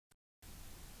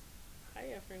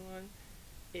everyone.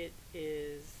 It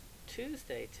is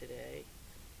Tuesday today.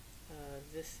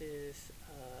 This is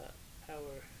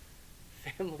our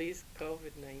family's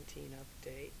COVID-19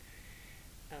 update.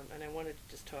 And I wanted to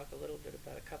just talk a little bit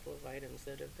about a couple of items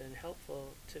that have been helpful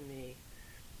to me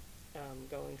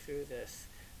going through this.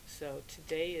 So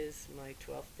today is my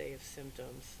 12th day of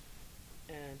symptoms,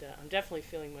 and I'm definitely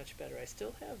feeling much better. I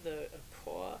still have a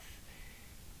cough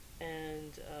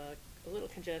and a little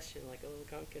congestion, like a little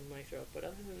gunk in my throat. But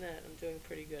other than that, I'm doing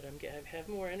pretty good. I have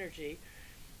more energy,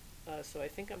 so I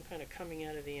think I'm kind of coming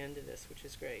out of the end of this, which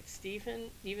is great. Stephen,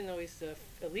 even though he's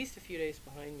at least a few days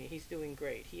behind me, he's doing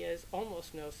great. He has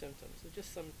almost no symptoms,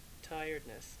 just some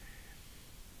tiredness.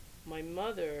 My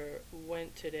mother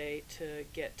went today to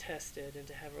get tested and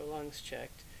to have her lungs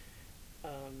checked.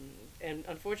 And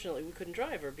unfortunately, we couldn't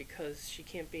drive her because she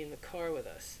can't be in the car with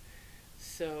us.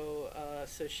 So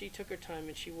she took her time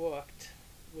and she walked,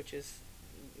 which is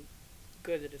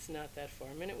good that it's not that far.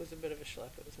 I mean, it was a bit of a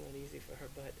schlep. It was not easy for her,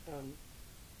 but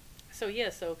so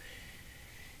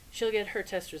she'll get her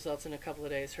test results in a couple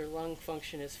of days. Her lung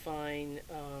function is fine.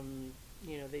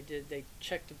 They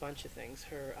checked a bunch of things.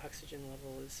 Her oxygen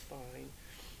level is fine.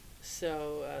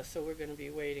 So we're going to be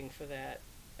waiting for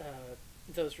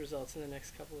those results in the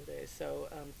next couple of days. So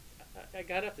I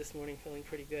got up this morning feeling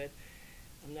pretty good.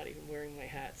 I'm not even wearing my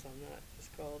hat, so I'm not as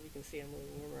cold. You can see I'm a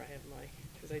little warmer. I have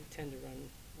because I tend to run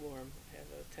warm. I have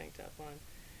a tank top on,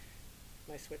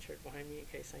 my sweatshirt behind me in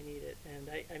case I need it. And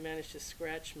I managed to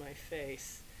scratch my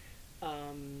face. There's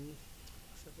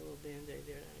a little Band-Aid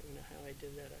there. I don't even know how I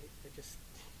did that. I just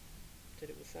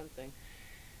did it with something.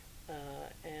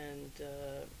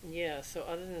 So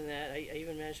other than that, I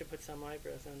even managed to put some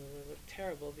eyebrows on. They look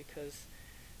terrible because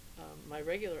my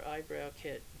regular eyebrow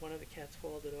kit, one of the cats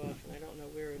hauled it off, and I don't know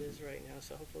where it is right now,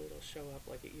 so hopefully it'll show up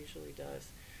like it usually does.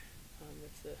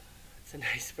 It's a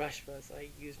nice brush, but I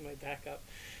use my backup.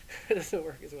 It doesn't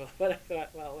work as well, but I thought,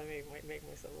 well, might make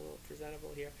myself a little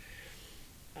presentable here.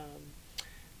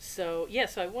 So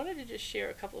I wanted to just share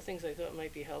a couple of things I thought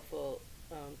might be helpful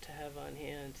to have on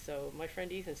hand. So my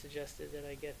friend Ethan suggested that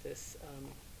I get this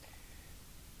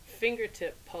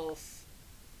fingertip pulse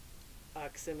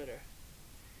oximeter.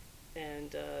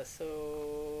 And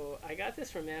so I got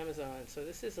this from Amazon. So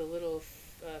this is a little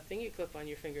thing you clip on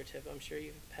your fingertip. I'm sure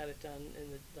you've had it done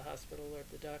in the hospital or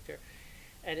at the doctor.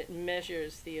 And it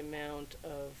measures the amount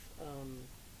of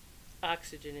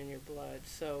oxygen in your blood.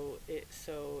 So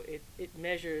it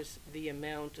measures the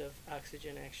amount of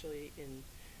oxygen actually in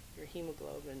your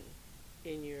hemoglobin,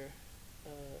 in your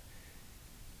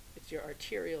it's your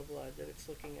arterial blood that it's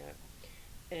looking at.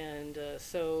 And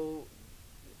so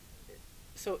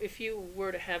if you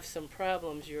were to have some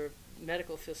problems, your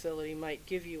medical facility might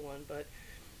give you one, but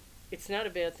it's not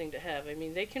a bad thing to have. I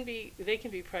mean, they can be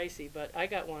pricey, but I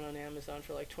got one on Amazon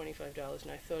for like $25,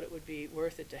 and I thought it would be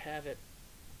worth it to have it,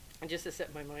 and just to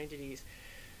set my mind at ease.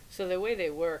 So the way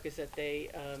they work is that they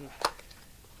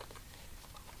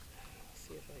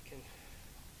see if I can.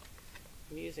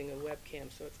 I'm using a webcam,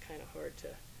 so it's kind of hard to.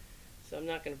 So I'm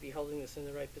not going to be holding this in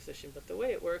the right position, but the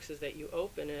way it works is that you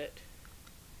open it.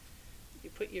 You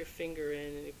put your finger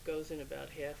in, and it goes in about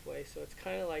halfway, so it's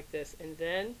kind of like this, and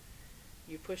then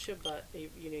you push a button.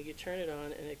 You turn it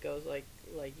on, and it goes like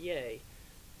yay.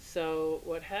 So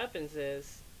what happens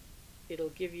is it'll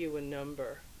give you a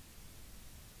number,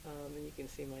 and you can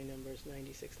see my number is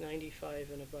 96,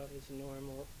 95 and above is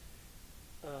normal,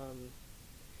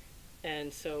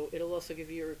 and so it'll also give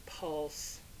you your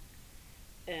pulse,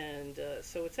 and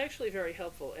so it's actually very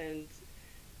helpful. And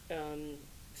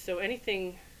so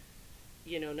anything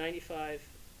 95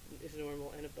 is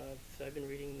normal and above, so I've been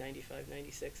reading 95,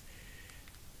 96.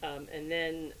 And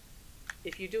then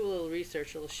if you do a little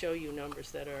research, it'll show you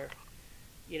numbers that are,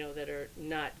 that are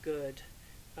not good.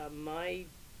 My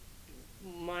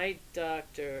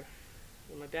doctor,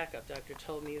 or my backup doctor,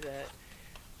 told me that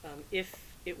if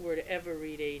it were to ever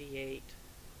read 88,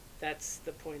 that's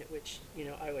the point at which,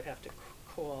 I would have to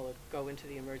call or go into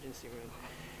the emergency room.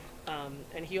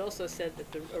 And he also said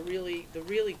that the really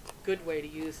good way to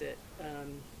use it,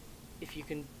 if you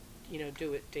can,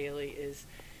 do it daily, is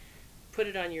put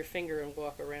it on your finger and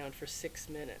walk around for 6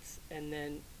 minutes, and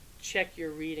then check your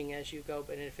reading as you go.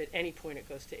 But if at any point it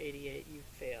goes to 88, you've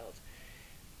failed.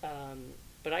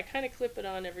 But I kind of clip it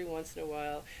on every once in a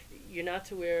while. You're not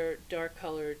to wear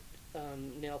dark-colored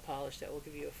nail polish. That will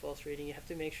give you a false reading. You have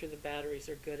to make sure the batteries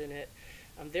are good in it.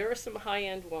 There are some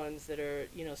high-end ones that are,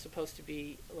 supposed to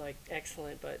be like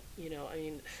excellent, but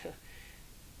I'm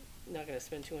not going to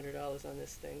spend $200 on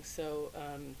this thing. So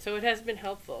it has been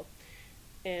helpful.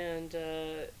 And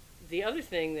the other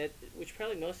thing which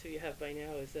probably most of you have by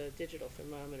now, is a digital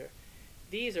thermometer.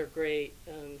 these are great.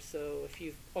 So if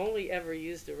you've only ever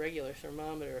used a regular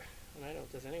thermometer, and I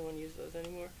don't, does anyone use those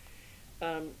anymore?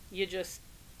 You just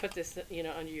put this,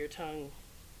 under your tongue.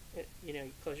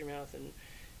 You close your mouth and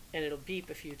it'll beep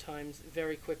a few times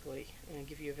very quickly and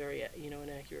give you a very, an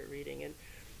accurate reading.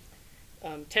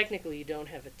 And technically, you don't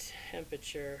have a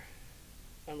temperature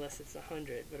unless it's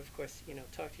 100. But of course,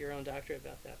 talk to your own doctor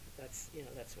about that. But that's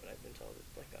what I've been told.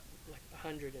 It's like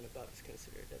 100 and above is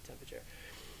considered a temperature.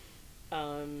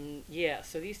 Yeah.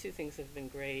 So these two things have been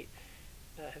great.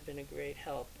 Have been a great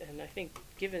help. And I think,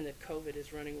 given that COVID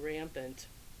is running rampant,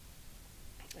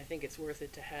 I think it's worth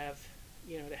it to have,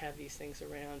 to have these things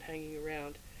around, hanging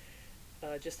around,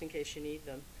 just in case you need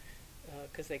them,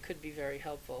 because they could be very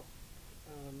helpful.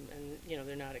 And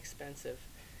they're not expensive.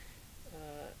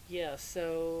 Yeah.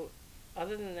 So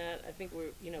other than that, I think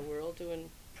we're all doing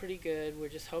pretty good. We're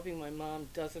just hoping my mom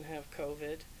doesn't have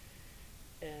COVID.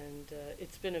 And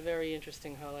it's been a very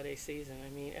interesting holiday season. I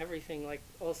mean, everything like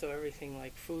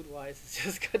food-wise, it's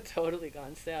just totally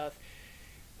gone south.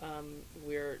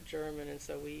 We're German, and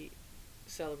so we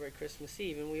celebrate Christmas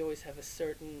Eve, and we always have a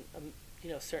certain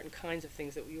kinds of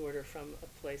things that we order from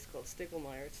a place called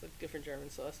Stiegelmeyer. It's like different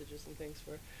German sausages and things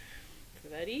for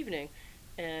that evening.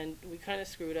 And we kind of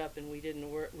screwed up, and we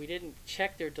didn't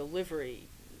check their delivery,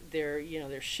 their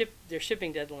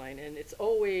shipping deadline, and it's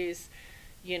always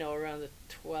around the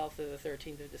 12th or the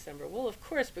 13th of December. Well, of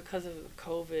course, because of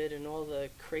COVID and all the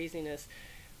craziness,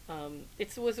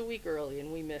 it was a week early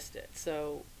and we missed it.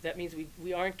 So that means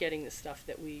we aren't getting the stuff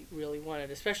that we really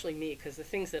wanted, especially me, because the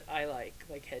things that I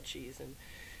like head cheese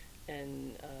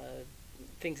and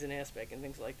things in aspic and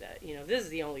things like that. This is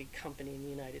the only company in the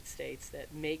United States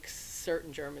that makes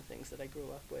certain German things that I grew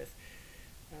up with.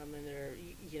 And they're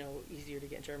easier to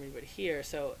get in Germany, but here.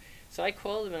 So I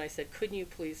called them and I said, couldn't you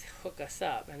please hook us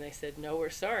up? And they said, no, we're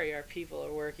sorry. Our people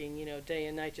are working day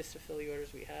and night just to fill the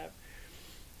orders we have.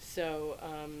 So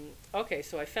okay,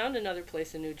 so I found another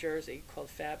place in New Jersey called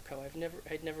Fabco.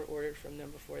 I'd never ordered from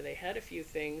them before. They had a few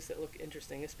things that looked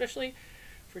interesting, especially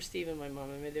for Steve and my mom.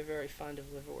 I mean, they're very fond of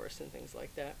liverwurst and things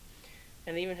like that.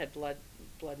 And they even had blood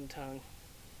and tongue.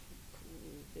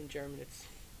 In German, it's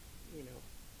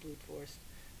Blutwurst.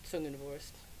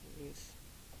 Zungenwurst means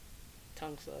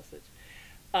tongue sausage,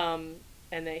 and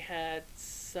they had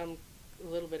a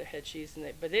little bit of head cheese,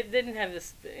 but they didn't have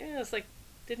this. It's like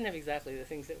didn't have exactly the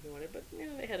things that we wanted, but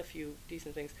they had a few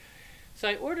decent things. So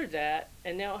I ordered that,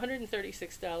 and now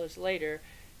 $136 later,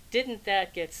 didn't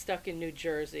that get stuck in New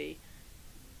Jersey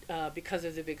because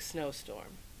of the big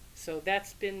snowstorm? So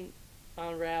that's been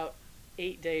en route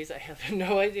 8 days. I have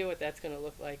no idea what that's going to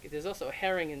look like. There's also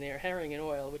herring in there, herring and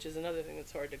oil, which is another thing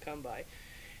that's hard to come by.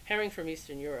 Herring from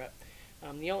Eastern Europe.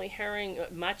 The only herring,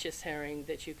 Matjes herring,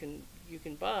 that you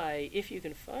can buy, if you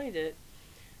can find it,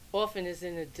 often is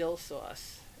in a dill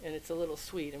sauce, and it's a little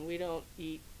sweet. And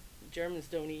Germans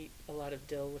don't eat a lot of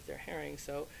dill with their herring,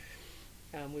 so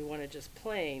we want it just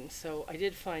plain. So I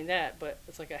did find that, but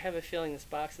it's like I have a feeling this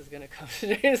box is going to come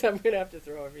today, so I'm going to have to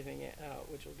throw everything out,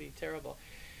 which will be terrible.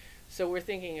 So we're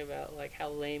thinking about how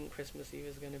lame Christmas Eve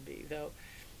is going to be, though.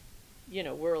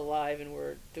 We're alive and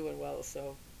we're doing well,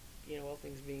 so all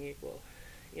things being equal,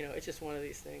 it's just one of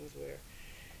these things where,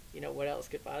 what else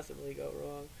could possibly go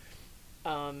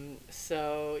wrong?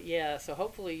 So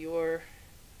hopefully your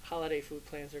holiday food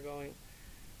plans are going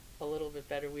a little bit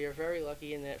better. We are very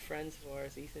lucky in that friends of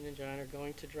ours, Ethan and John, are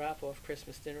going to drop off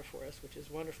Christmas dinner for us, which is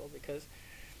wonderful because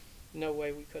no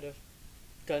way we could have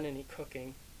done any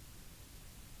cooking.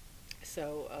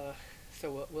 So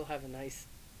we'll have a nice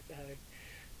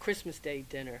Christmas Day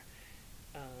dinner.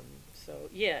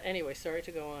 Anyway, sorry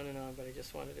to go on and on, but I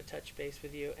just wanted to touch base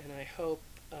with you, and I hope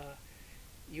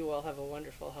you all have a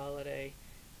wonderful holiday.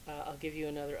 I'll give you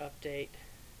another update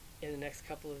in the next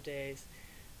couple of days,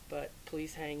 but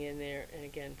please hang in there, and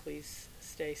again, please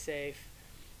stay safe,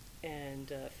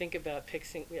 and think about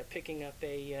picking up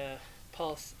a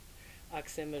pulse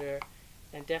oximeter,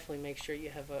 and definitely make sure you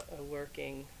have a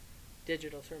working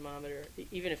digital thermometer.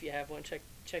 Even if you have one,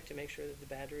 check to make sure that the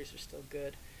batteries are still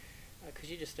good,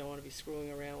 because you just don't want to be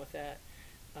screwing around with that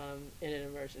in an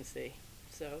emergency.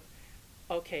 So,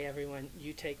 okay, everyone,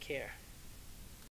 you take care.